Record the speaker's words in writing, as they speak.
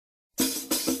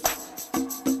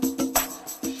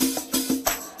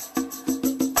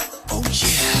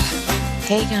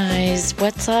Hey guys,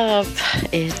 what's up?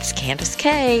 It's Candace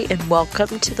K, and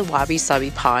welcome to the Wabi Sabi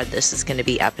Pod. This is going to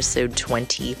be episode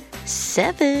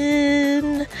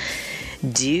 27.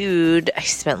 Dude, I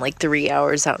spent like 3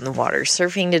 hours out in the water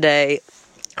surfing today,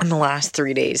 and the last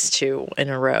 3 days too, in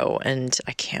a row, and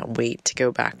I can't wait to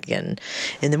go back again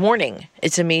in the morning.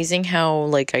 It's amazing how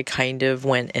like I kind of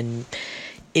went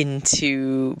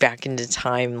back into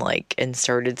time, like, and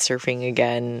started surfing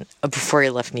again before I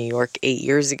left New York 8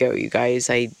 years ago. You guys,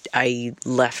 I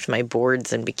left my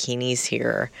boards and bikinis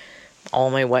here,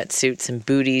 all my wetsuits and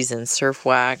booties and surf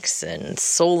wax and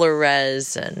solar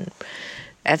res and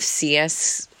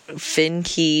FCS fin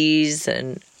keys,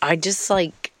 and I just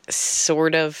like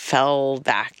sort of fell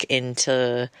back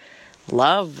into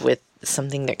love with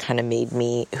something that kind of made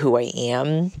me who I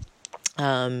am.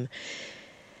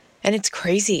 And it's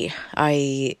crazy.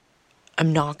 I'm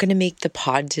not going to make the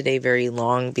pod today very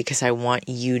long because I want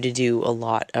you to do a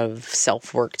lot of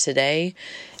self-work today.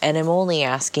 And I'm only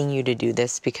asking you to do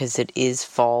this because it is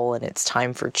fall and it's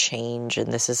time for change.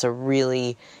 And this is a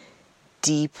really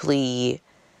deeply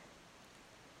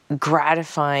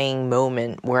gratifying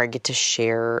moment where I get to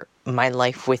share my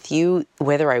life with you,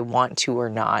 whether I want to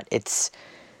or not. It's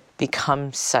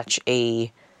become such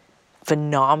a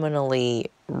phenomenally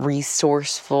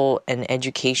resourceful and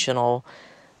educational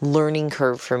learning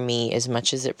curve for me, as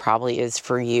much as it probably is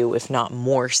for you, if not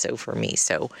more so for me.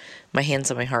 So my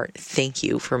hands on my heart, thank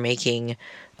you for making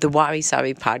the Wabi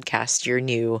Sabi podcast your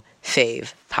new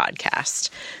fave podcast.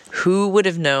 Who would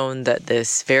have known that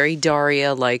this very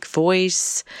Daria-like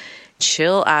voice,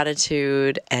 chill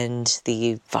attitude, and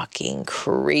the fucking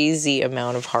crazy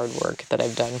amount of hard work that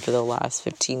I've done for the last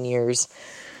 15 years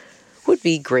would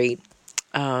be great,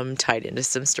 tied into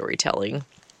some storytelling.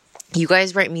 You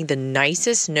guys write me the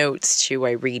nicest notes too.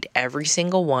 I read every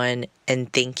single one, and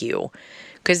thank you.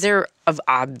 Because there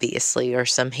obviously are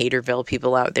some Haterville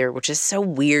people out there, which is so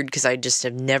weird because I just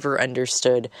have never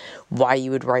understood why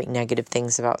you would write negative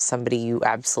things about somebody you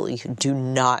absolutely do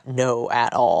not know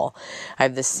at all. I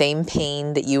have the same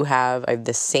pain that you have. I have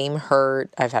the same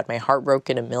hurt. I've had my heart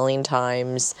broken a million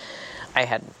times. I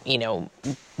had,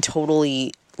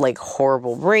 totally like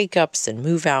horrible breakups and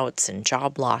move outs and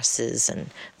job losses and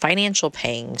financial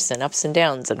pangs and ups and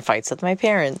downs and fights with my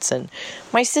parents and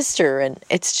my sister. And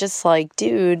it's just like,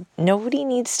 dude, nobody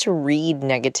needs to read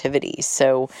negativity.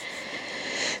 So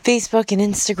Facebook and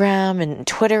Instagram and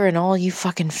Twitter and all you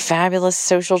fucking fabulous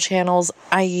social channels,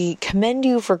 I commend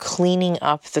you for cleaning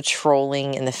up the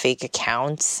trolling and the fake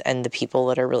accounts and the people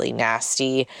that are really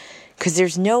nasty. Because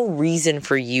there's no reason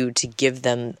for you to give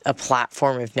them a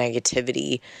platform of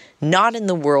negativity, not in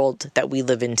the world that we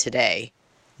live in today.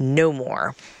 No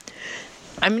more.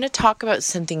 I'm going to talk about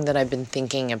something that I've been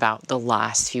thinking about the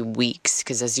last few weeks,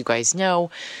 because as you guys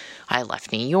know, I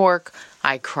left New York.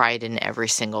 I cried in every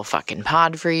single fucking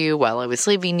pod for you while I was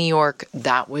leaving New York.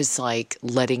 That was like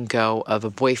letting go of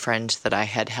a boyfriend that I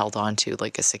had held on to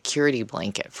like a security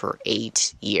blanket for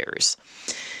 8 years.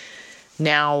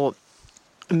 Now,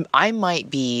 I might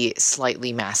be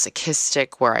slightly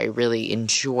masochistic where I really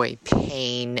enjoy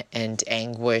pain and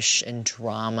anguish and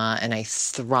drama, and I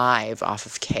thrive off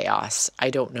of chaos. I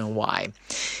don't know why.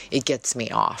 It gets me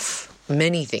off.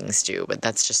 Many things do, but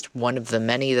that's just one of the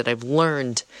many that I've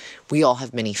learned. We all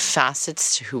have many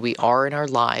facets to who we are in our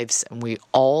lives, and we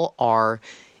all are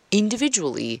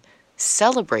individually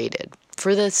celebrated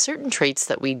for the certain traits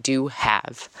that we do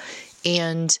have.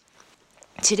 And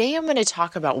today I'm going to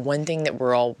talk about one thing that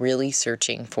we're all really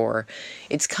searching for.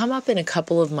 It's come up in a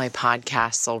couple of my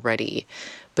podcasts already,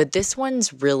 but this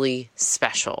one's really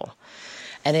special,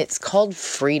 and it's called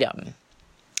freedom.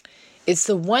 It's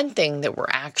the one thing that we're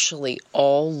actually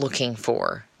all looking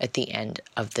for at the end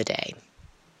of the day.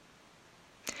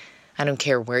 I don't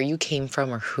care where you came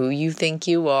from or who you think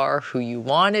you are, who you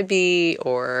want to be,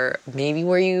 or maybe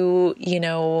where you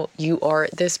are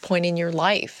at this point in your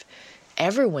life.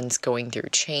 Everyone's going through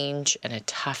change and a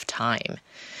tough time.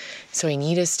 So I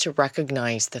need us to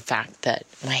recognize the fact that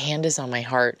my hand is on my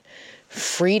heart.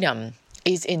 Freedom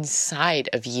is inside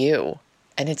of you,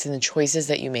 and it's in the choices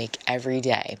that you make every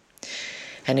day.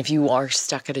 And if you are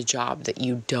stuck at a job that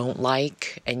you don't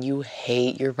like and you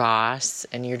hate your boss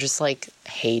and you're just like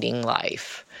hating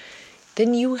life,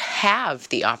 then you have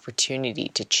the opportunity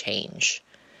to change.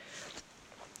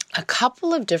 A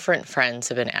couple of different friends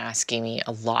have been asking me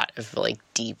a lot of like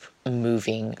deep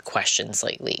moving questions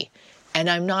lately, and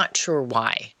I'm not sure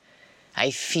why.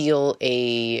 I feel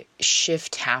a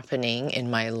shift happening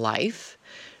in my life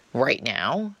right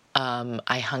now.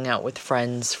 I hung out with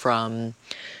friends from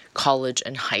college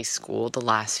and high school the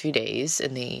last few days,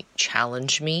 and they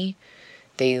challenged me.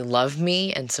 They love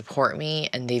me and support me,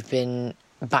 and they've been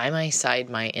by my side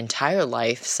my entire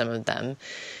life, some of them,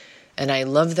 and I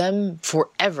love them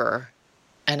forever,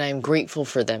 and I'm grateful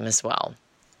for them as well.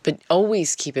 But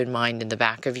always keep in mind, in the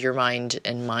back of your mind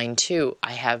and mine too,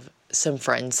 I have some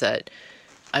friends that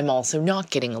I'm also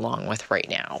not getting along with right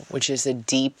now, which is a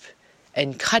deep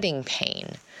and cutting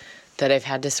pain that I've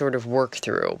had to sort of work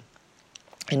through.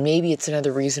 And maybe it's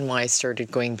another reason why I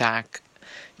started going back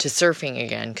to surfing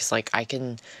again, because like I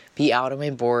can be out on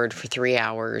my board for 3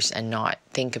 hours and not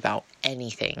think about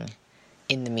anything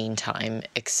in the meantime,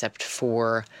 except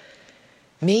for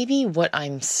maybe what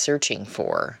I'm searching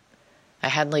for. I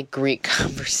had like great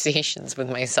conversations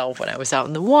with myself when I was out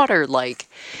in the water, like,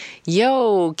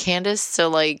 yo, Candace, so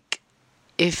like,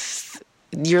 if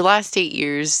your last 8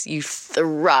 years, you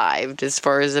thrived as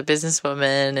far as a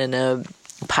businesswoman and a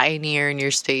pioneer in your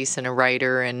space and a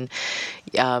writer, and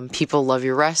people love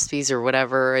your recipes or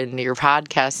whatever, and your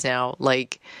podcast now,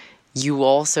 like, you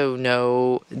also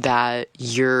know that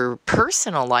your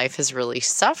personal life has really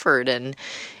suffered. And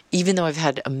even though I've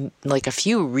had like a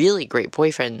few really great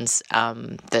boyfriends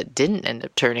that didn't end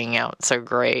up turning out so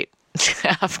great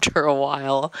after a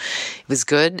while, it was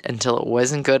good until it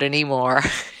wasn't good anymore.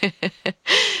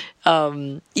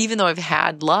 Even though I've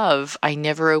had love, I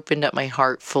never opened up my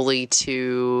heart fully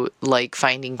to like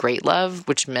finding great love,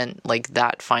 which meant like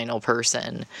that final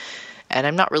person. And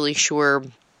I'm not really sure,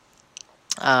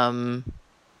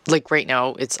 like right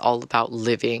now, it's all about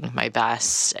living my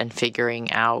best and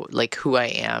figuring out like who I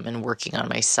am and working on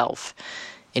myself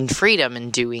in freedom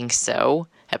and doing so.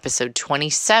 Episode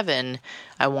 27,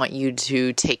 I want you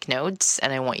to take notes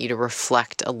and I want you to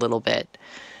reflect a little bit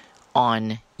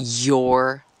on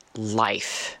your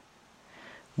life.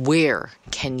 Where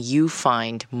can you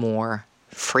find more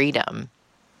freedom?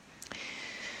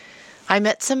 I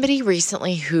met somebody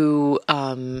recently who,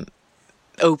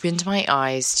 opened my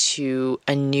eyes to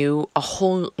a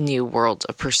whole new world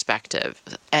of perspective.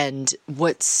 And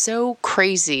what's so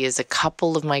crazy is a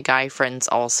couple of my guy friends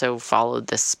also followed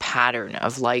this pattern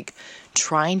of like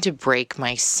trying to break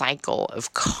my cycle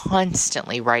of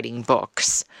constantly writing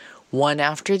books, one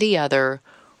after the other,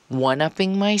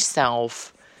 one-upping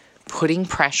myself, putting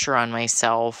pressure on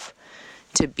myself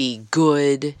to be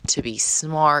good, to be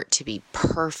smart, to be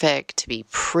perfect, to be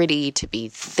pretty, to be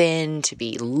thin, to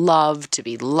be loved, to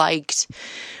be liked.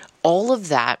 All of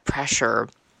that pressure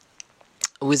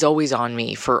was always on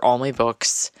me for all my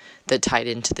books that tied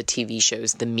into the TV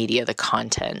shows, the media, the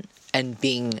content, and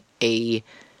being a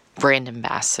brand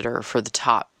ambassador for the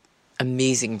top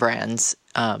amazing brands,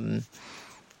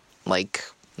 like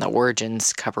the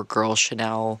Origins, CoverGirl,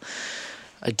 Chanel,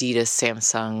 Adidas,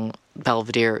 Samsung,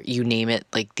 Belvedere, you name it.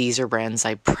 Like, these are brands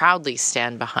I proudly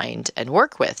stand behind and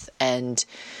work with. And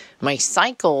my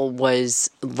cycle was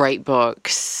write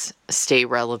books, stay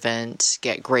relevant,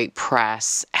 get great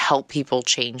press, help people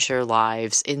change their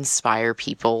lives, inspire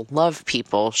people, love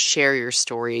people, share your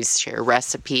stories, share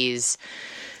recipes.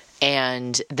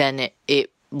 And then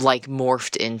it like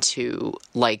morphed into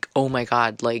like, oh my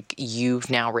God, like you've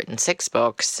now written 6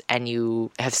 books and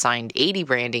you have signed 80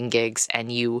 branding gigs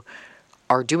and you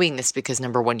are doing this because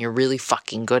number 1, you're really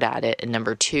fucking good at it. And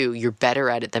number 2, you're better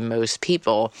at it than most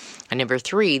people. And number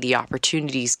 3, the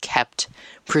opportunities kept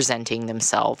presenting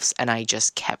themselves. And I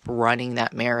just kept running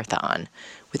that marathon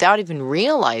without even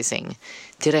realizing,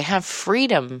 did I have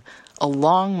freedom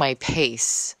along my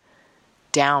pace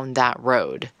down that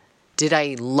road? Did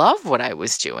I love what I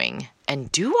was doing?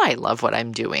 And do I love what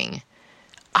I'm doing?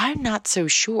 I'm not so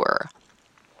sure.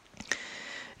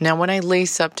 Now, when I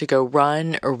lace up to go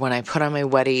run, or when I put on my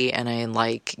wedgie and I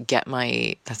like get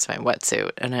that's my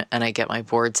wetsuit, and I get my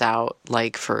boards out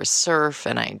like for a surf,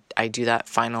 and I do that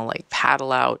final like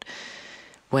paddle out,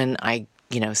 when I,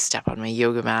 step on my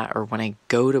yoga mat, or when I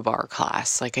go to bar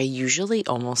class, like I usually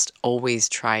almost always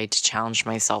try to challenge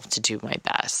myself to do my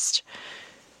best.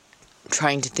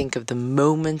 Trying to think of the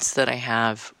moments that I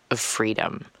have of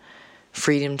freedom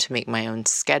to make my own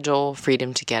schedule,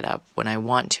 freedom to get up when I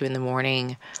want to in the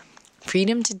morning,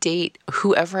 freedom to date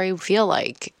whoever I feel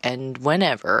like and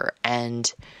whenever,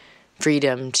 and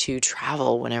freedom to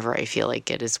travel whenever I feel like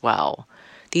it as well.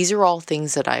 These are all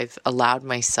things that I've allowed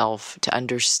myself to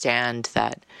understand,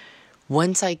 that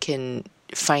once I can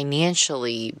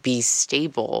financially be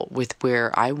stable with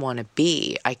where I want to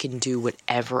be, I can do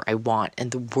whatever I want,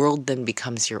 and the world then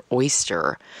becomes your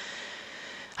oyster.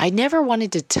 I never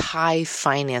wanted to tie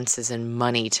finances and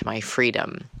money to my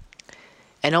freedom.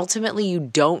 And ultimately, you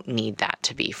don't need that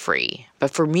to be free.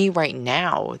 But for me right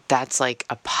now, that's like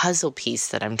a puzzle piece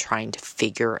that I'm trying to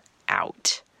figure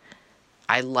out.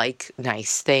 I like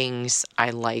nice things. I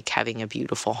like having a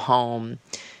beautiful home,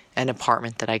 an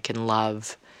apartment that I can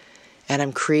love. And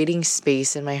I'm creating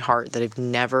space in my heart that I've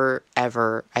never,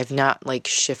 ever, I've not like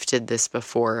shifted this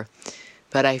before,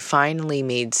 but I finally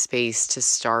made space to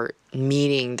start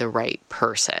meeting the right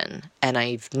person. And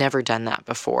I've never done that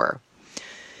before.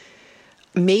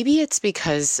 Maybe it's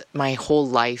because my whole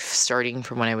life, starting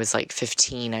from when I was like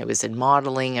 15, I was in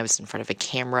modeling, I was in front of a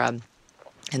camera,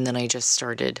 and then I just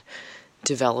started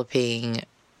developing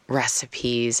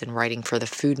recipes and writing for the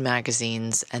food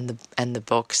magazines, and the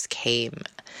books came.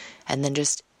 And then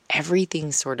just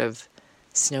everything sort of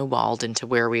snowballed into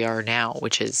where we are now,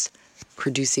 which is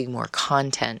producing more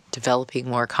content, developing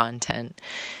more content,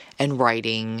 and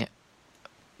writing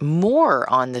more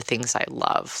on the things I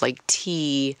love, like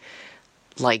tea,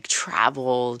 like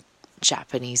travel,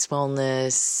 Japanese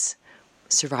wellness,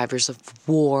 survivors of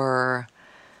war,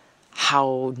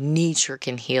 how nature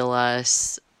can heal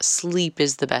us, sleep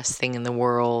is the best thing in the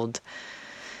world,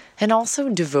 and also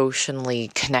devotionally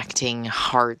connecting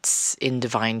hearts in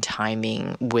divine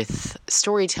timing with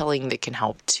storytelling that can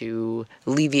help to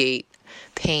alleviate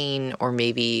pain or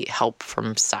maybe help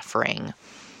from suffering.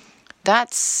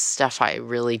 That's stuff I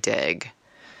really dig.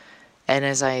 And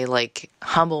as I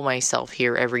humble myself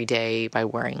here every day by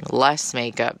wearing less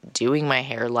makeup, doing my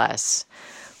hair less,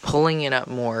 pulling it up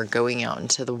more, going out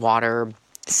into the water,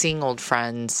 seeing old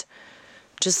friends,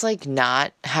 just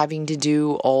not having to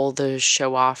do all the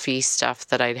show-offy stuff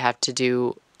that I'd have to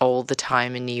do all the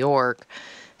time in New York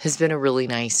has been a really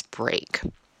nice break.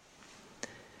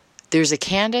 There's a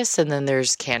Candace and then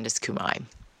there's Candace Kumai.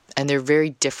 And they're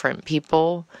very different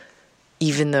people,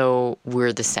 even though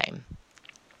we're the same.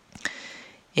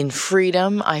 In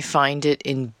freedom, I find it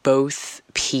in both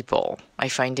people. I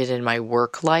find it in my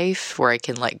work life where I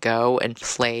can let go and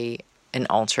play an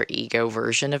alter ego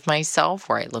version of myself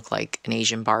where I look like an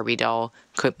Asian Barbie doll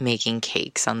making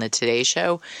cakes on the Today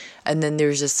Show. And then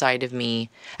there's a side of me,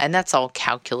 and that's all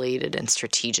calculated and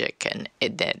strategic. And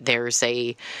there's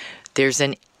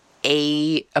an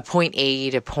a point A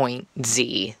to point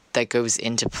Z that goes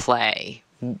into play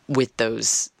with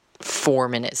those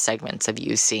 4-minute segments of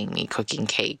you seeing me cooking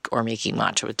cake or making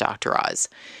matcha with Dr. Oz.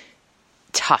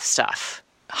 Tough stuff,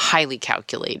 highly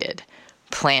calculated,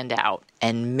 planned out,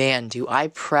 and man, do I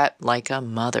prep like a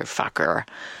motherfucker.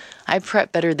 I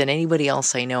prep better than anybody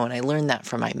else I know, and I learned that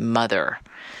from my mother.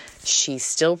 She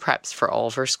still preps for all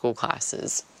of her school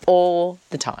classes all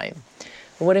the time.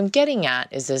 What I'm getting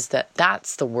at is that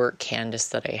that's the work Candace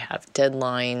that I have.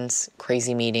 Deadlines,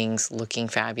 crazy meetings, looking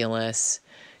fabulous,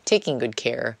 taking good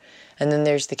care. And then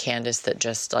there's the Candace that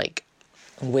just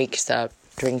wakes up,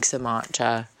 drinks a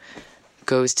matcha,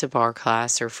 goes to bar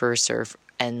class or first serve,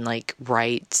 and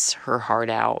writes her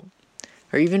heart out,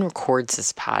 or even records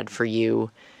this pod for you,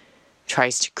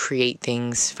 tries to create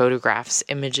things, photographs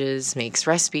images, makes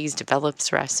recipes,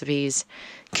 develops recipes,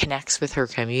 connects with her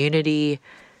community,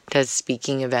 does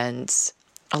speaking events.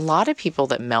 A lot of people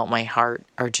that melt my heart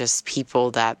are just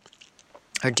people that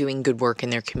are doing good work in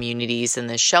their communities, in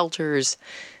the shelters,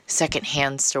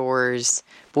 secondhand stores,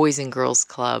 Boys and Girls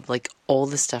Club, all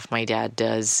the stuff my dad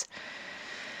does.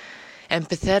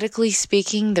 Empathetically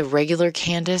speaking, the regular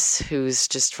Candace, who's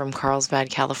just from Carlsbad,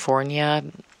 California,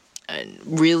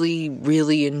 really,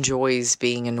 really enjoys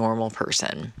being a normal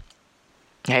person.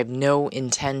 I have no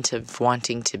intent of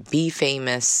wanting to be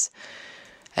famous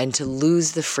and to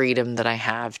lose the freedom that I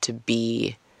have to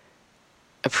be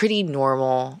a pretty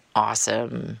normal,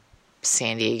 awesome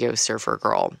San Diego surfer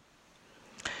girl.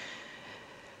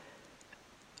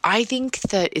 I think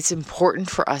that it's important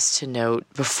for us to note,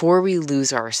 before we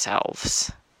lose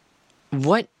ourselves,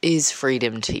 what is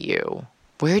freedom to you?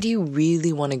 Where do you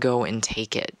really want to go and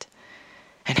take it?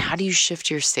 And how do you shift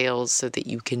your sails so that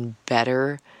you can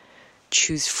better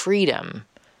choose freedom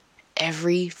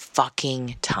every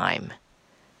fucking time?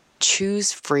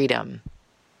 Choose freedom.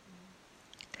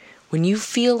 When you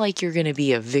feel like you're going to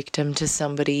be a victim to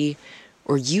somebody,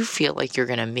 or you feel like you're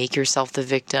going to make yourself the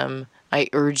victim, I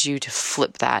urge you to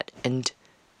flip that and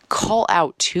call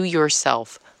out to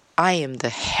yourself, I am the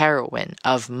heroine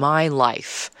of my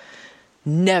life,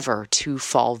 never to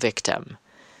fall victim.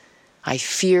 I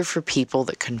fear for people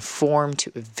that conform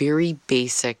to a very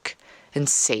basic and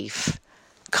safe,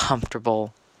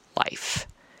 comfortable life.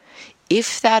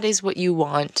 If that is what you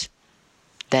want,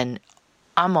 then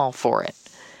I'm all for it.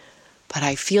 But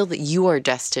I feel that you are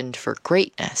destined for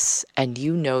greatness, and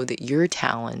you know that your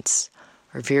talents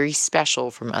are very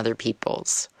special from other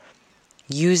people's.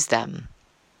 Use them.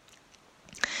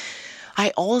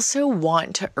 I also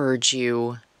want to urge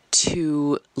you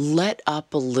to let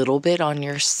up a little bit on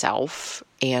yourself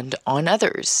and on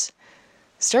others.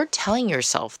 Start telling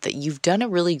yourself that you've done a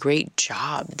really great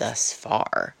job thus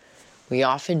far. We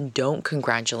often don't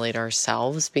congratulate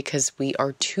ourselves because we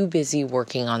are too busy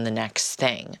working on the next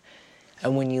thing.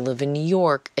 And when you live in New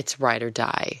York, it's ride or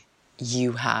die.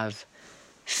 You have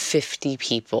 50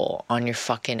 people on your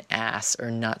fucking ass or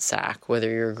nutsack, whether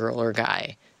you're a girl or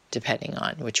guy, depending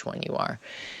on which one you are,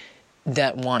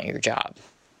 that want your job.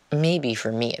 Maybe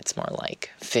for me, it's more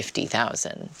like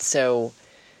 50,000. So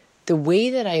the way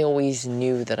that I always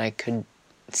knew that I could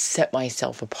set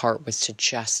myself apart was to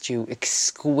just do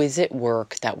exquisite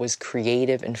work that was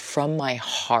creative and from my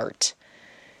heart.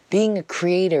 Being a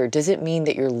creator doesn't mean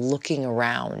that you're looking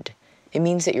around. It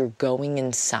means that you're going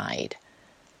inside.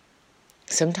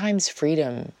 Sometimes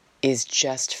freedom is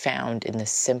just found in the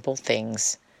simple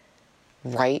things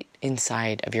right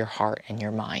inside of your heart and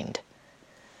your mind.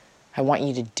 I want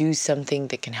you to do something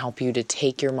that can help you to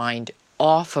take your mind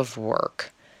off of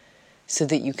work so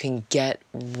that you can get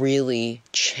really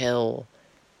chill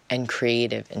and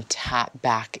creative and tap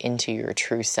back into your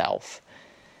true self.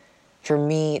 For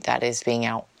me, that is being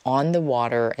out on the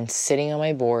water and sitting on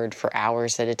my board for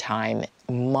hours at a time,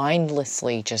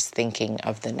 mindlessly just thinking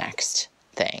of the next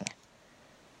thing.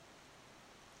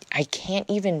 I can't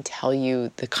even tell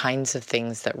you the kinds of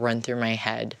things that run through my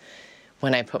head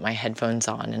when I put my headphones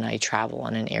on and I travel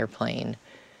on an airplane.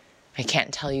 I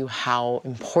can't tell you how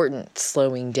important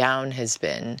slowing down has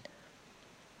been.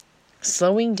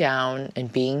 Slowing down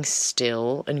and being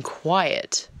still and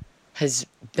quiet has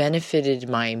benefited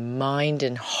my mind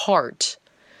and heart,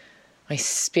 my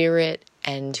spirit,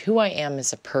 and who I am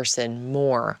as a person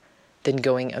more than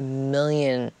going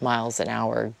 1,000,000 miles an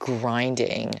hour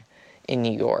grinding in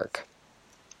New York.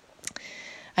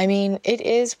 I mean, it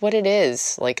is what it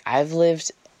is. Like, I've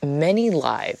lived many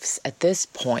lives at this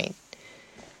point.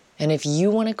 And if you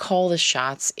want to call the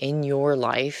shots in your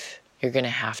life, you're going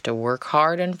to have to work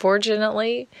hard,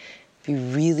 unfortunately. Be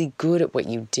really good at what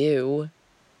you do.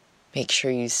 Make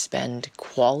sure you spend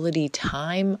quality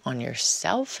time on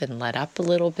yourself and let up a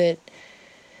little bit.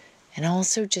 And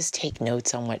also just take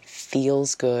notes on what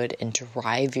feels good and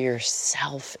drive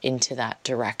yourself into that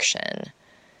direction.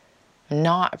 I'm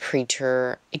not a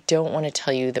preacher. I don't want to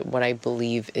tell you that what I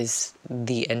believe is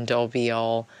the end-all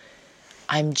be-all.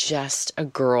 I'm just a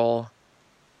girl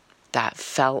that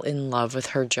fell in love with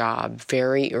her job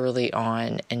very early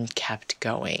on and kept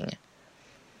going.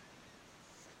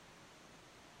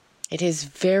 It is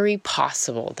very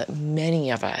possible that many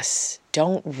of us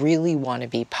don't really want to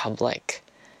be public,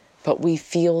 but we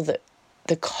feel that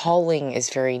the calling is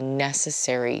very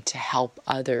necessary to help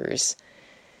others.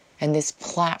 And this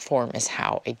platform is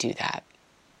how I do that.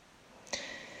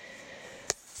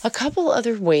 A couple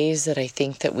other ways that I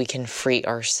think that we can free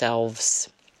ourselves.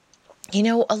 You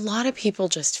know, a lot of people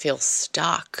just feel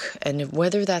stuck. And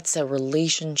whether that's a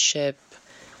relationship,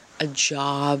 a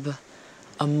job,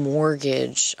 a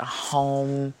mortgage, a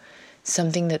home,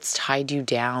 something that's tied you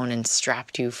down and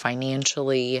strapped you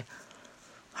financially.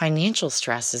 Financial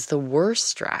stress is the worst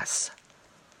stress.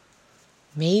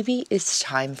 Maybe it's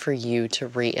time for you to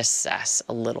reassess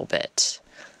a little bit.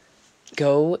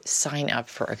 Go sign up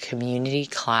for a community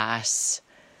class.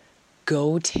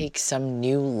 Go take some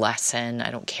new lesson.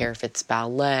 I don't care if it's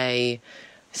ballet,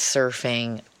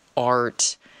 surfing,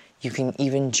 art. You can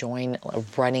even join a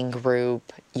running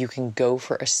group. You can go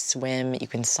for a swim. You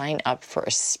can sign up for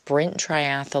a sprint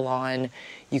triathlon.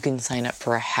 You can sign up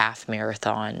for a half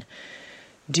marathon.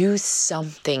 Do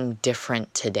something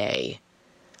different today.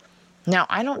 Now,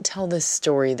 I don't tell this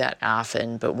story that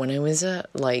often, but when I was a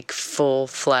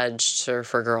full-fledged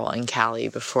surfer girl in Cali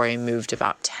before I moved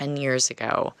about 10 years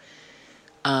ago,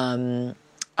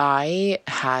 I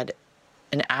had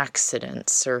an accident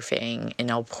surfing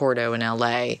in El Porto in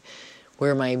LA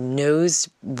where my nose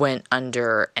went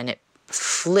under and it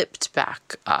flipped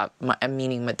back up, the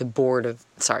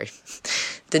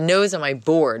nose on my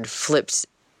board flipped.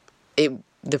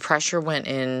 The pressure went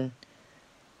in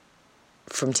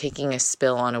from taking a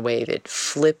spill on a wave. It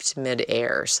flipped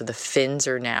midair, so the fins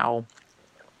are now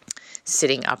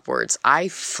sitting upwards. I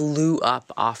flew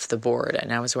up off the board,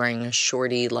 and I was wearing a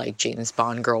shorty, James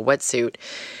Bond girl wetsuit,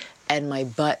 and my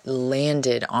butt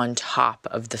landed on top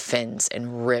of the fins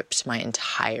and ripped my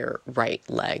entire right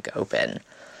leg open.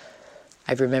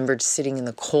 I remembered sitting in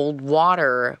the cold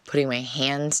water, putting my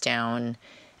hands down,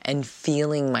 and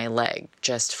feeling my leg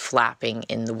just flapping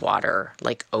in the water,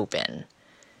 open.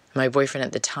 My boyfriend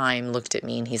at the time looked at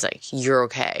me and he's like, "You're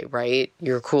okay, right?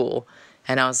 You're cool."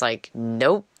 And I was like,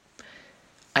 "Nope,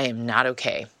 I am not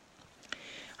okay.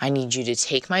 I need you to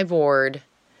take my board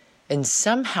And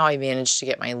somehow I managed to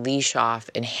get my leash off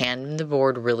and hand him the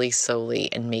board really slowly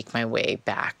and make my way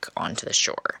back onto the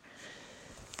shore.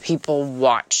 People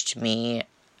watched me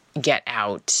get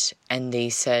out and they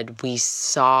said, "We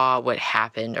saw what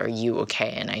happened. Are you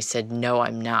okay?" And I said, "No,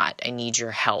 I'm not. I need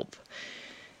your help."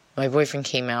 My boyfriend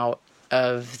came out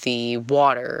of the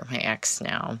water, my ex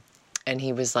now, and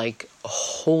he was like,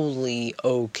 "Holy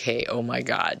okay, oh my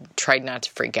God." Tried not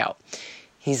to freak out.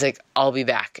 He's like, "I'll be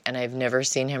back." And I've never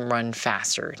seen him run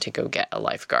faster to go get a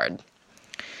lifeguard.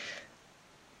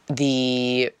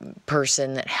 The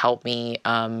person that helped me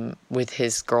with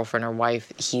his girlfriend or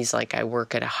wife, he's like, "I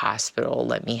work at a hospital.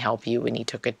 Let me help you." And he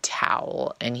took a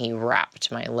towel and he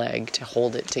wrapped my leg to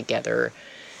hold it together.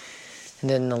 And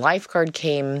then the lifeguard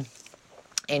came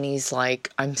and he's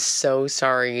like, "I'm so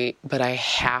sorry, but I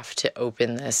have to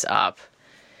open this up."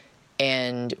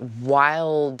 And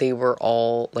while they were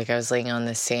all, like I was laying on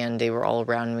the sand, they were all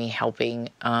around me helping,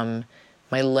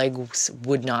 my legs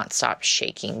would not stop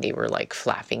shaking. They were like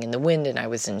flapping in the wind and I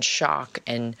was in shock.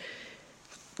 And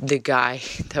the guy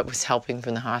that was helping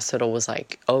from the hospital was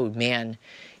like, "Oh man,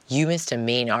 you missed a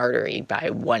main artery by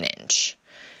 1 inch.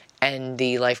 And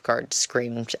the lifeguard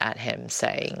screamed at him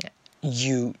saying,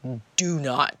 "You do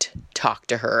not talk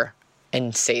to her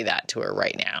and say that to her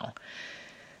right now."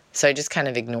 So I just kind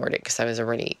of ignored it because I was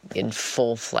already in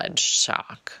full-fledged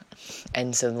shock.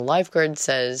 And so the lifeguard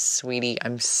says, "Sweetie,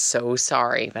 I'm so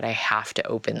sorry, but I have to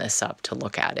open this up to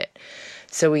look at it."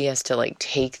 So he has to like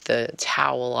take the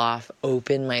towel off,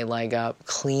 open my leg up,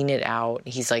 clean it out.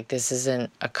 He's like, "This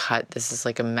isn't a cut. This is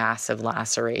like a massive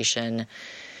laceration."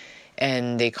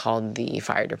 And they called the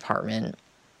fire department.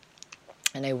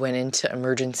 And I went into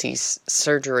emergency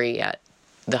surgery at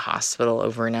the hospital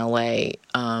over in LA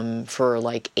for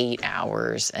like 8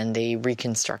 hours, and they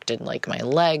reconstructed like my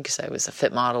legs. I was a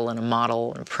fit model and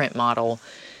a print model,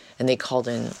 and they called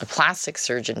in a plastic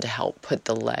surgeon to help put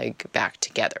the leg back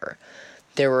together.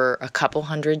 There were a couple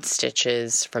hundred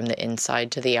stitches from the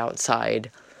inside to the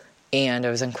outside, and I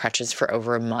was on crutches for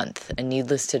over a month. And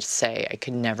needless to say, I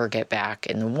could never get back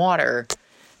in the water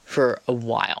for a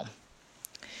while.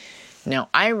 Now,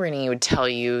 irony would tell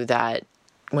you that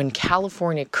when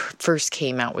California first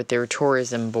came out with their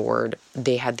tourism board,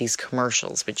 they had these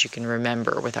commercials, which you can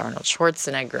remember, with Arnold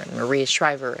Schwarzenegger and Maria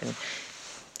Shriver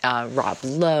and Rob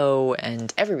Lowe,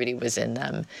 and everybody was in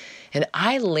them. And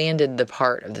I landed the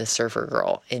part of the surfer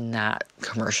girl in that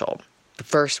commercial, the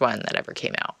first one that ever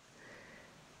came out.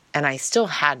 And I still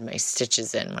had my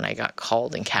stitches in when I got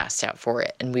called and cast out for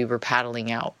it. And we were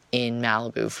paddling out in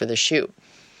Malibu for the shoot.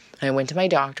 And I went to my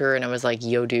doctor and I was like,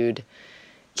 "Yo, dude,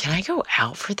 can I go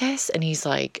out for this?" And he's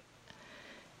like,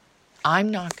 "I'm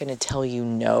not going to tell you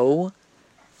no,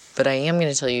 but I am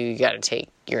going to tell you got to take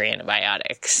your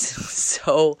antibiotics."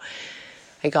 So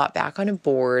I got back on a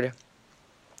board.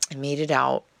 I made it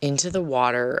out into the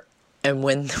water. And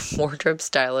when the wardrobe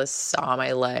stylist saw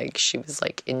my leg, she was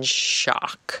like in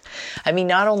shock. I mean,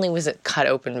 not only was it cut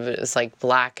open, but it was like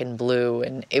black and blue,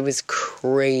 and it was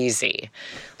crazy.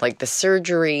 Like the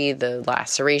surgery, the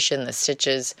laceration, the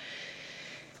stitches.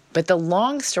 But the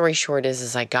long story short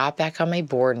is I got back on my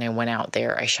board and I went out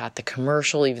there. I shot the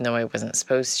commercial, even though I wasn't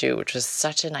supposed to, which was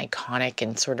such an iconic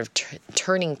and sort of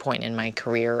turning point in my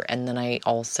career. And then I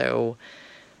also...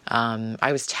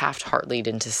 I was Taft-Hartley'd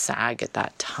into SAG at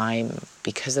that time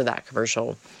because of that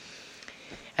commercial.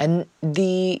 And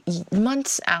the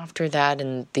months after that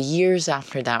and the years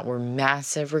after that were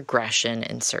massive regression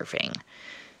in surfing.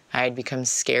 I had become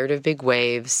scared of big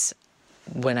waves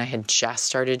when I had just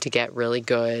started to get really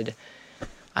good.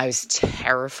 I was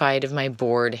terrified of my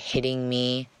board hitting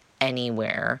me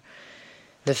anywhere.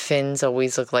 The fins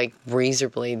always looked like razor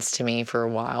blades to me for a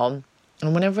while.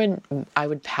 And whenever I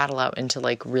would paddle out into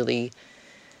like really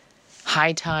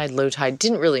high tide, low tide,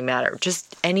 didn't really matter.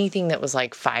 Just anything that was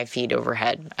like 5 feet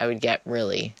overhead, I would get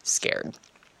really scared.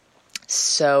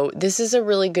 So this is a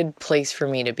really good place for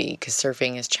me to be because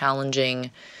surfing is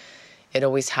challenging. It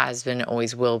always has been,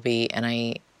 always will be. And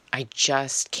I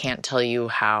just can't tell you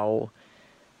how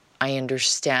I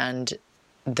understand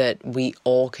that we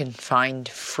all can find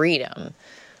freedom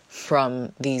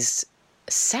from these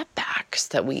setbacks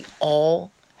that we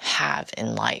all have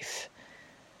in life.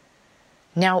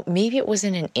 Now, maybe it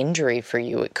wasn't an injury for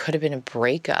you. It could have been a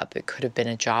breakup. It could have been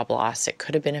a job loss. It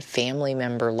could have been a family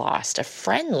member lost, a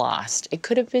friend lost. It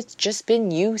could have just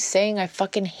been you saying, "I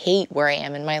fucking hate where I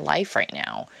am in my life right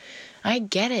now." I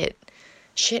get it.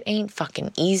 Shit ain't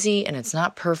fucking easy and it's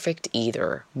not perfect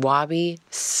either. Wabi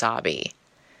sabi.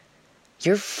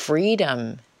 Your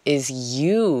freedom is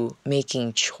you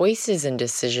making choices and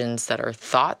decisions that are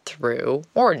thought through,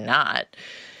 or not,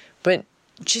 but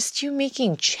just you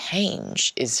making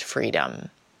change is freedom.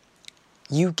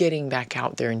 You getting back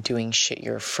out there and doing shit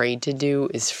you're afraid to do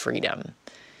is freedom.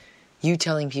 You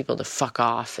telling people to fuck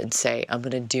off and say, I'm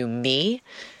going to do me,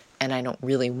 and I don't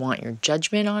really want your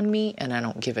judgment on me, and I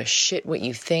don't give a shit what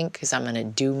you think because I'm going to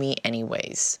do me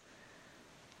anyways.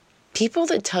 People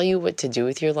that tell you what to do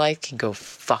with your life can go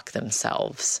fuck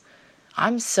themselves.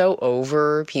 I'm so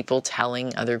over people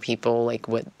telling other people like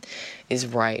what is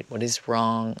right, what is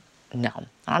wrong. No,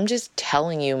 I'm just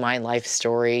telling you my life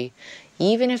story,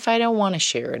 even if I don't want to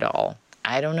share it all.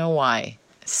 I don't know why.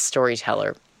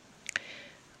 Storyteller.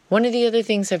 One of the other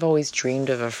things I've always dreamed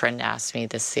of, a friend asked me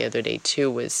this the other day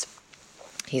too, was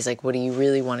he's like, what do you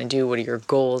really want to do? What are your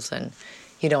goals? And,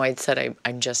 you know, I'd said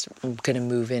I'm just going to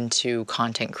move into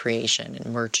content creation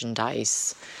and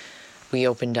merchandise. We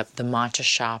opened up the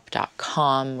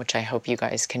matchashop.com, which I hope you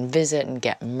guys can visit and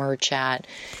get merch at.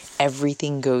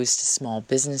 Everything goes to small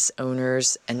business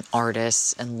owners and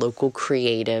artists and local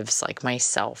creatives like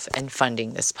myself and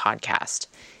funding this podcast.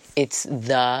 It's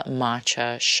the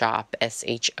Matcha Shop,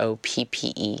 SHOPPE.com.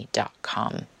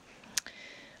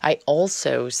 I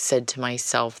also said to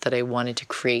myself that I wanted to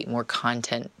create more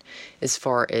content as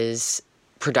far as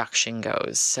production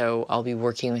goes. So I'll be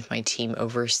working with my team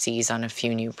overseas on a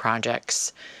few new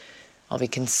projects. I'll be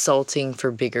consulting for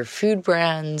bigger food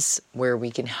brands where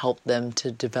we can help them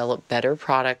to develop better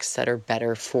products that are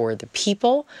better for the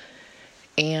people.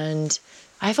 And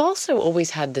I've also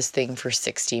always had this thing for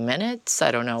 60 Minutes. I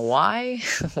don't know why.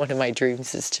 One of my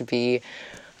dreams is to be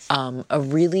a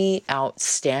really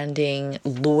outstanding,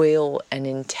 loyal, and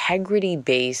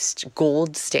integrity-based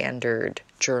gold standard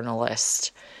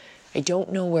journalist. I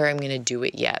don't know where I'm going to do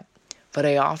it yet, but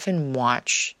I often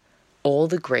watch all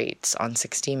the greats on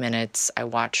 60 Minutes. I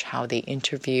watch how they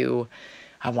interview.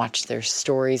 I watch their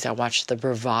stories. I watch the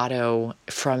bravado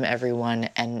from everyone,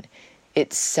 and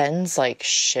it sends like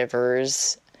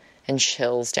shivers and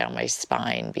chills down my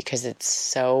spine because it's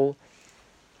so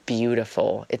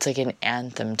beautiful. It's like an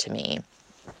anthem to me.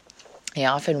 I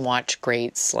often watch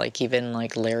greats like even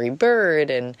like Larry Bird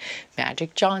and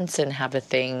Magic Johnson have a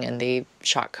thing, and they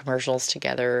shot commercials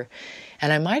together.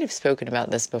 And I might have spoken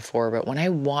about this before, but when I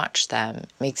watch them, it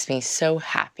makes me so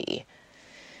happy.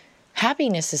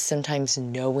 Happiness is sometimes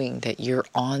knowing that you're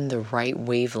on the right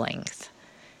wavelength.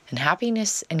 And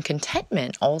happiness and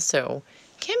contentment also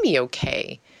can be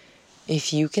okay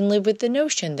if you can live with the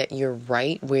notion that you're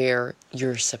right where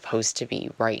you're supposed to be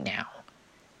right now.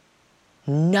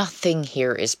 Nothing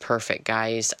here is perfect,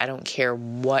 guys. I don't care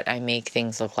what I make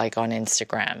things look like on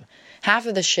Instagram. Half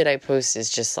of the shit I post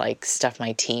is just like stuff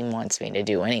my team wants me to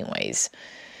do anyways.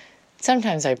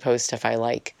 Sometimes I post stuff I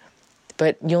like.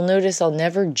 But you'll notice I'll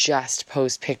never just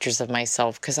post pictures of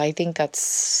myself because I think that's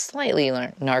slightly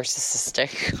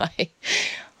narcissistic.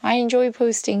 I enjoy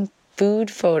posting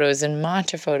food photos and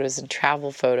matcha photos and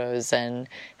travel photos and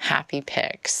happy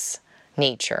pics,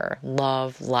 nature,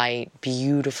 love, light,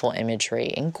 beautiful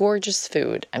imagery, and gorgeous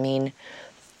food. I mean,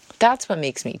 that's what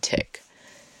makes me tick.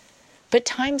 But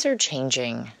times are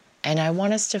changing, and I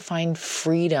want us to find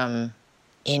freedom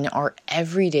in our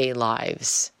everyday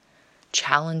lives.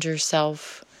 Challenge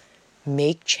yourself,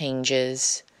 make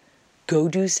changes, go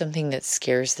do something that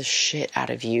scares the shit out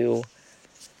of you.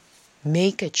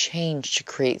 Make a change to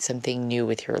create something new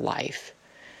with your life.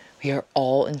 We are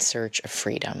all in search of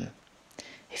freedom.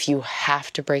 If you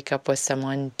have to break up with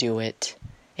someone, do it.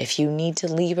 If you need to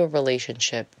leave a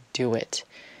relationship, do it.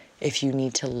 If you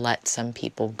need to let some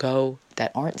people go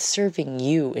that aren't serving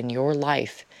you in your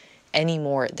life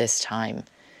anymore at this time,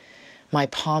 my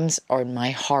palms and my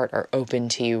heart are open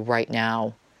to you right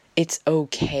now. It's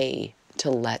okay to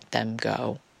let them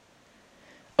go.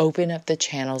 Open up the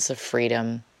channels of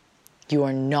freedom. You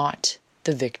are not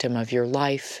the victim of your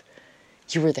life.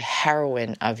 You are the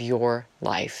heroine of your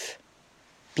life.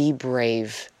 Be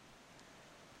brave.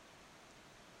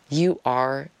 You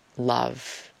are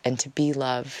love and to be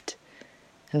loved.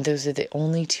 And those are the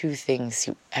only two things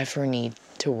you ever need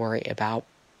to worry about.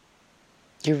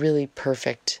 You're really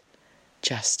perfect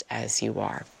just as you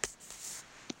are.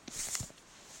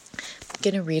 I'm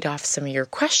going to read off some of your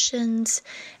questions.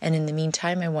 And in the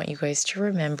meantime, I want you guys to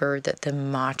remember that the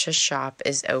Matcha Shop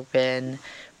is open.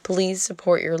 Please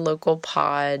support your local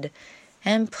pod.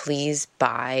 And please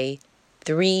buy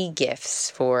 3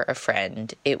 gifts for a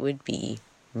friend. It would be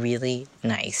really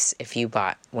nice if you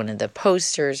bought one of the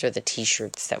posters or the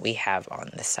t-shirts that we have on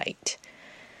the site.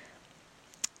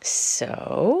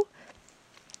 So,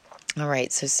 all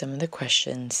right, so some of the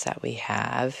questions that we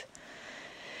have.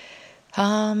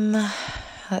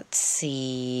 Let's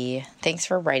see. Thanks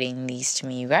for writing these to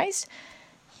me, you guys.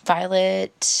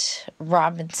 Violet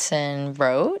Robinson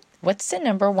wrote, what's the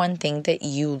number one thing that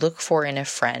you look for in a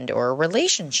friend or a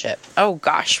relationship? Oh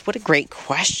gosh, what a great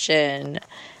question.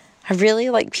 I really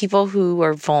like people who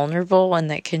are vulnerable and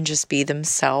that can just be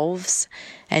themselves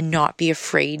and not be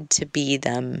afraid to be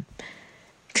them.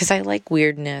 Because I like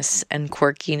weirdness and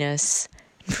quirkiness.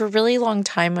 And for a really long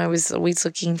time, I was always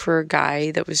looking for a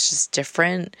guy that was just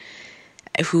different,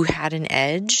 who had an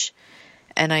edge.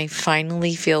 And I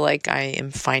finally feel like I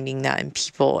am finding that in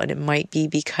people. And it might be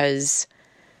because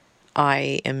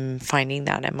I am finding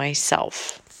that in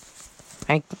myself.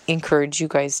 I encourage you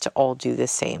guys to all do the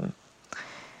same.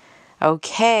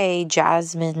 Okay,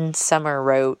 Jasmine Summer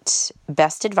wrote,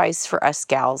 best advice for us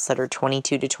gals that are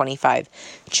 22 to 25,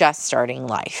 just starting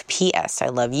life. P.S. I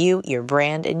love you, your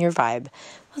brand, and your vibe.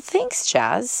 Well, thanks,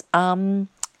 Jazz.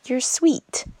 You're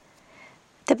sweet.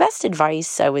 The best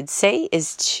advice I would say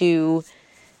is to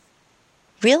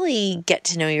really get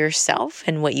to know yourself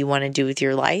and what you want to do with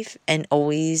your life, and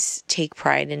always take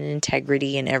pride and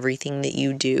integrity in everything that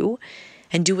you do,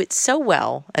 and do it so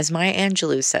well, as Maya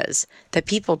Angelou says, that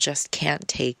people just can't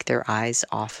take their eyes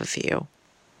off of you.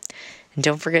 And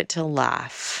don't forget to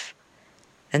laugh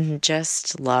and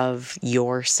just love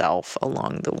yourself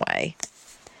along the way.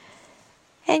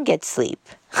 And get sleep.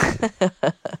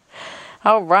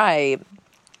 All right.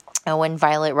 And when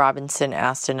Violet Robinson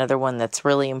asked another one that's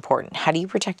really important, how do you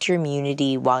protect your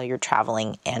immunity while you're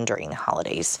traveling and during the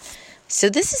holidays? So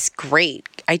this is great.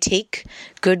 I take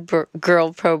Good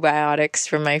Girl probiotics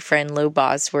from my friend Lo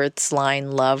Bosworth's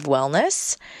line Love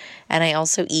Wellness. And I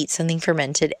also eat something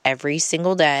fermented every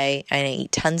single day. And I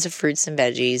eat tons of fruits and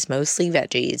veggies, mostly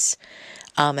veggies.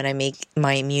 And I make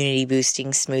my immunity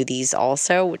boosting smoothies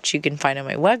also, which you can find on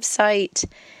my website.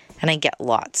 And I get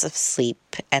lots of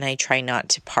sleep, and I try not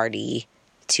to party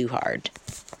too hard.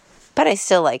 But I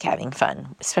still like having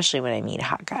fun, especially when I meet a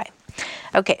hot guy.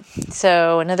 Okay,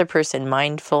 so another person,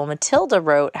 Mindful Matilda,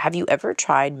 wrote, have you ever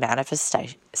tried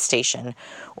manifestation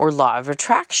or law of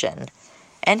attraction?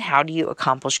 And how do you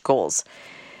accomplish goals?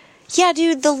 Yeah,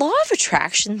 dude, the law of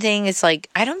attraction thing is like,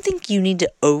 I don't think you need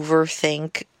to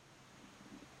overthink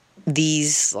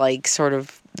these like sort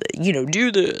of,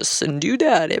 do this and do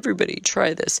that. Everybody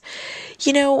try this.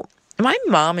 My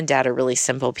mom and dad are really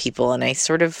simple people, and I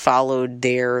sort of followed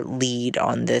their lead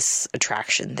on this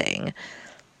attraction thing.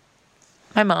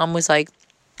 My mom was like,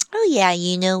 oh yeah,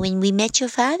 when we met your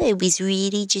father, it was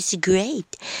really just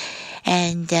great.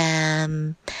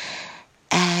 And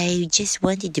I just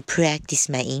wanted to practice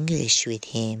my English with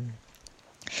him.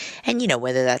 And,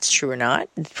 whether that's true or not,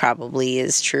 it probably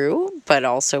is true. But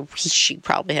also, she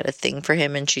probably had a thing for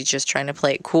him and she's just trying to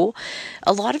play it cool.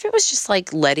 A lot of it was just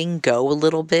like letting go a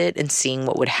little bit and seeing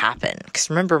what would happen. Because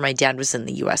remember, my dad was in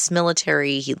the U.S.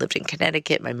 military. He lived in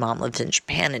Connecticut. My mom lived in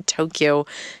Japan and Tokyo.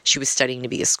 She was studying to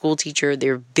be a school teacher.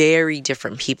 They're very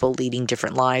different people leading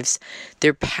different lives.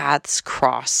 Their paths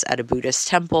cross at a Buddhist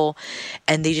temple.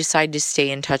 And they decide to stay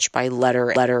in touch by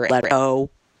letter. Oh,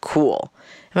 cool.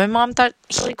 And my mom thought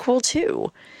he was really cool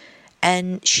too.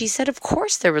 And she said, of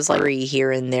course, there was like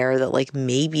here and there that like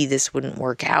maybe this wouldn't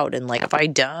work out. And like, if I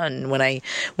done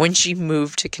when she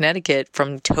moved to Connecticut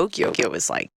from Tokyo, it was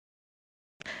like,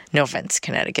 no offense,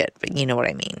 Connecticut, but you know what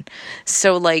I mean.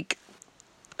 So like,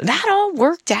 that all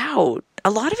worked out.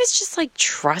 A lot of it's just like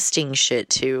trusting shit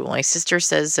too. My sister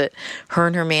says that her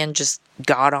and her man just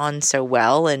got on so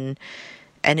well, and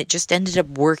it just ended up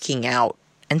working out.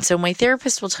 And so my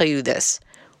therapist will tell you this: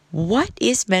 what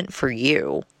is meant for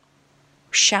you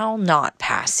shall not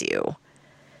pass you.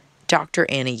 Dr.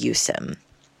 Anna Yusim.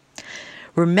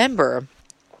 Remember,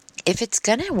 if it's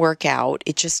going to work out,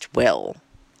 it just will.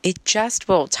 It just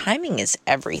will. Timing is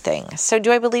everything. So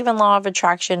do I believe in law of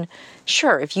attraction?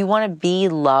 Sure. If you want to be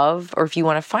love, or if you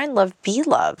want to find love, be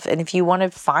love. And if you want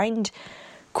to find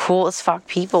cool as fuck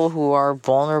people who are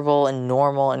vulnerable and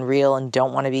normal and real and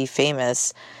don't want to be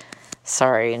famous,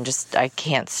 sorry, I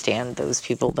can't stand those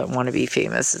people that want to be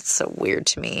famous. It's so weird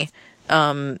to me.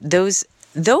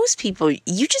 Those people,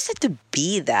 you just have to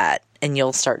be that and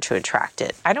you'll start to attract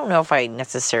it. I don't know if I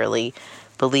necessarily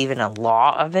believe in a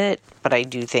law of it, but I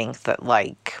do think that,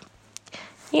 like,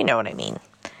 you know what I mean.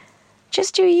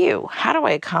 Just do you. How do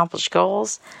I accomplish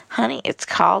goals? Honey, it's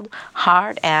called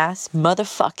hard-ass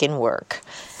motherfucking work.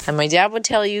 And my dad would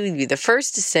tell you, he'd be the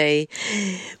first to say,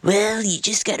 well, you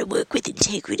just gotta work with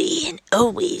integrity and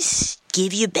always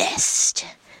give your best.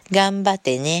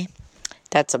 Ganbatte ne.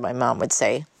 That's what my mom would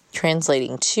say.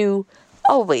 Translating to,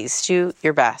 always do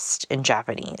your best in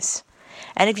Japanese.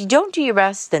 And if you don't do your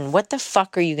best, then what the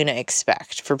fuck are you going to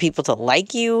expect? For people to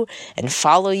like you and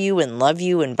follow you and love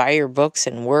you and buy your books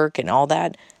and work and all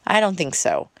that? I don't think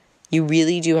so. You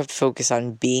really do have to focus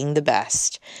on being the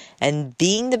best. And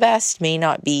being the best may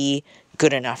not be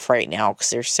good enough right now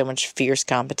because there's so much fierce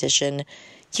competition.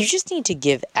 You just need to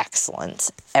give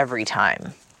excellence every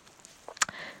time.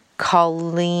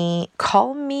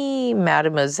 Call me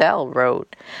Mademoiselle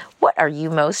wrote, "What are you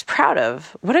most proud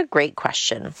of?" What a great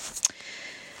question.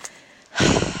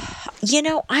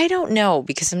 I don't know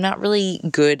because I'm not really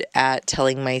good at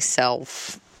telling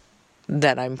myself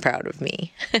that I'm proud of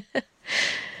me.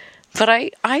 But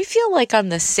I feel like I'm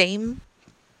the same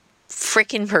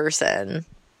freaking person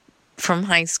from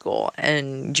high school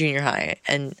and junior high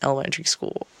and elementary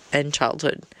school and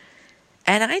childhood.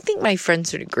 And I think my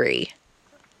friends would agree.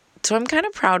 So I'm kind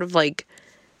of proud of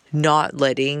not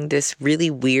letting this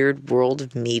really weird world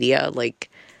of media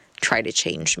try to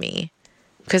change me.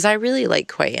 Because I really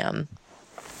like who I am.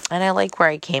 And I like where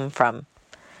I came from.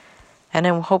 And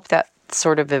I hope that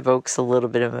sort of evokes a little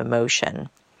bit of emotion.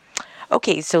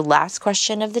 Okay, so last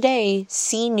question of the day.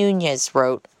 C. Nunez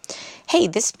wrote, "Hey,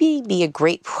 this may be a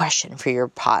great question for your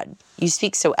pod. You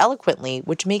speak so eloquently,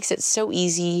 which makes it so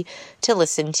easy to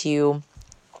listen to you.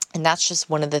 And that's just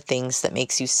one of the things that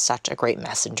makes you such a great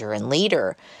messenger and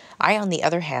leader. I, on the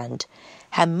other hand,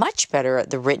 am much better at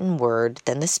the written word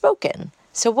than the spoken.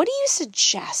 So what do you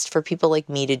suggest for people like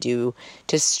me to do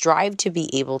to strive to be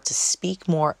able to speak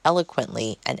more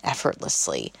eloquently and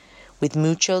effortlessly? With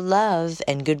mucho love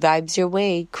and good vibes your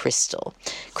way, Crystal."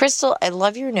 Crystal, I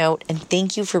love your note and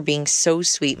thank you for being so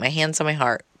sweet. My hands on my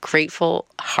heart. Grateful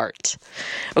heart.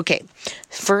 Okay,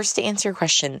 first to answer your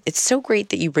question, it's so great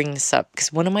that you bring this up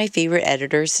because one of my favorite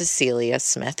editors, Cecilia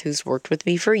Smith, who's worked with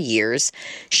me for years,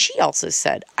 she also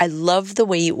said, "I love the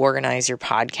way you organize your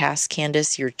podcast,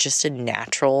 Candace. You're just a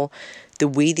natural. The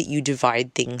way that you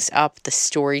divide things up, the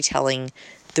storytelling,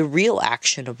 the real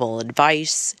actionable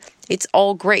advice, it's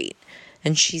all great."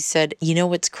 And she said,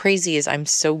 "What's crazy is I'm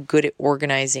so good at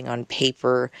organizing on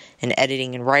paper and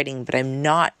editing and writing, but I'm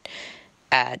not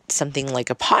at something like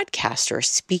a podcast or a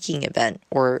speaking event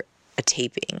or a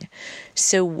taping."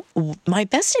 So my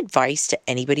best advice to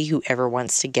anybody who ever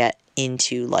wants to get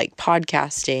into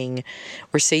podcasting,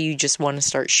 or say you just want to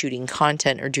start shooting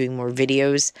content or doing more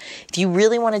videos, if you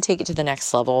really want to take it to the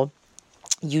next level,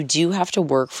 you do have to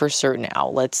work for certain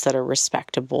outlets that are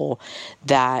respectable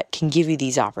that can give you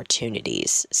these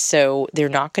opportunities. So they're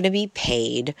not going to be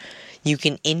paid. You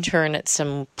can intern at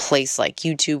some place like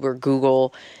YouTube or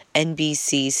Google,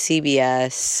 NBC,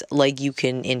 CBS. You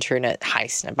can intern at High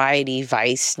Snobiety,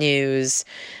 Vice News,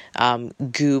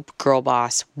 Goop, Girl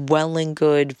Boss, Well and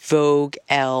Good, Vogue,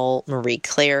 Elle, Marie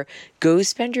Claire. Go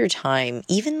spend your time,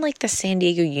 even the San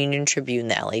Diego Union Tribune,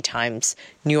 the LA Times,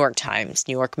 New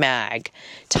York Mag,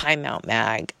 Time Out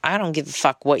Mag. I don't give a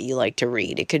fuck what you like to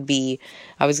read. It could be,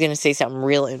 I was going to say something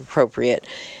real inappropriate,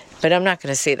 but I'm not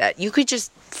going to say that. You could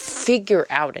just figure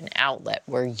out an outlet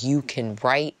where you can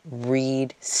write,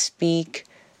 read, speak,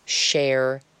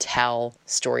 share, tell,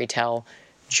 storytell.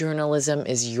 Journalism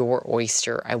is your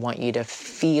oyster. I want you to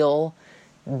feel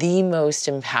the most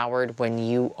empowered when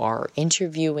you are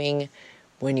interviewing,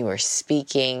 when you are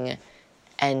speaking,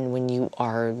 and when you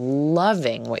are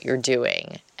loving what you're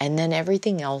doing. And then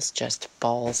everything else just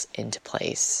falls into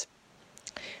place.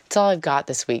 That's all I've got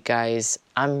this week, guys.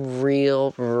 I'm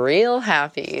real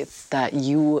happy that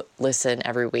you listen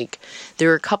every week. There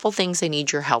are a couple things I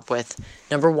need your help with.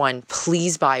 Number one,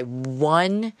 please buy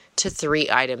 1 to 3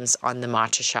 items on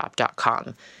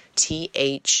thematchashop.com.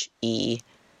 THE,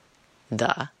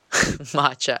 the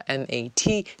matcha,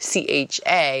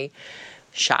 MATCHA,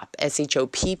 shop,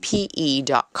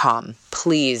 SHOPPE.com.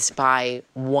 Please buy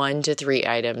 1 to 3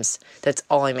 items. That's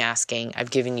all I'm asking.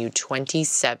 I've given you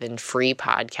 27 free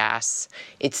podcasts.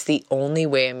 It's the only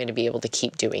way I'm going to be able to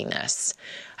keep doing this.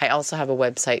 I also have a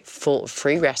website full of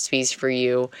free recipes for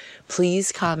you.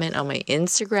 Please comment on my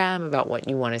Instagram about what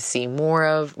you want to see more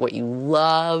of, what you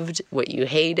loved, what you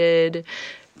hated.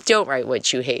 Don't write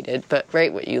what you hated, but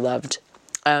write what you loved.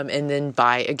 And then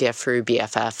buy a gift for your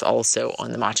BFF also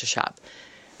on the Matcha Shop.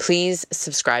 Please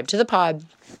subscribe to the pod,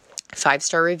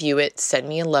 5-star review it, send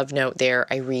me a love note there.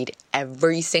 I read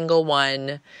every single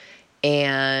one,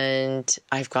 and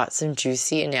I've got some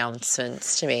juicy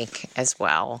announcements to make as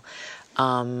well.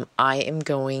 I'm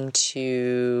going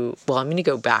to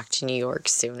go back to New York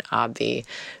soon, Abby,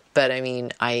 but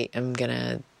I am going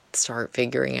to start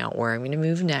figuring out where I'm going to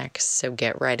move next, so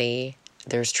get ready.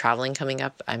 There's traveling coming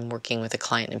up. I'm working with a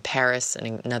client in Paris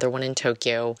and another one in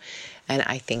Tokyo. And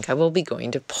I think I will be going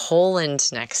to Poland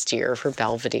next year for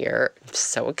Belvedere. I'm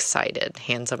so excited.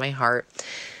 Hands on my heart.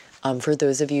 For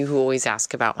those of you who always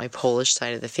ask about my Polish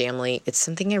side of the family, it's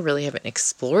something I really haven't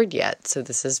explored yet. So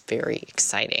this is very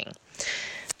exciting.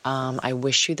 I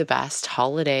wish you the best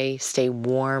holiday. Stay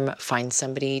warm. Find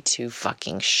somebody to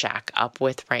fucking shack up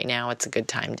with right now. It's a good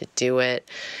time to do it.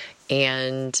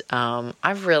 And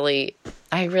I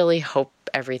really hope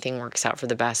everything works out for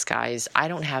the best, guys. I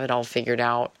don't have it all figured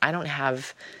out. I don't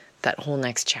have that whole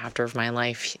next chapter of my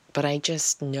life, but I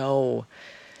just know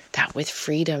that with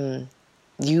freedom,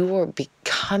 you are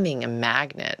becoming a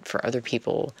magnet for other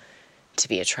people to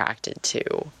be attracted to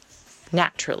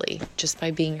naturally, just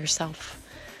by being yourself.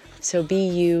 So be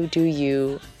you, do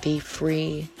you, be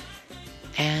free,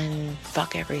 and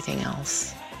fuck everything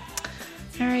else.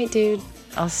 All right, dude.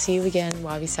 I'll see you again,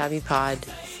 Wabi Sabi Pod.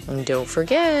 And don't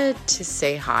forget to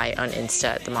say hi on Insta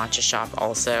at The Matcha Shop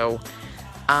also.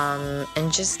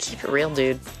 And just keep it real,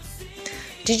 dude.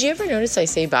 Did you ever notice I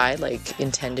say bye like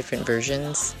in 10 different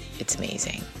versions? It's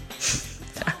amazing.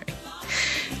 All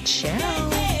right.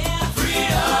 Ciao.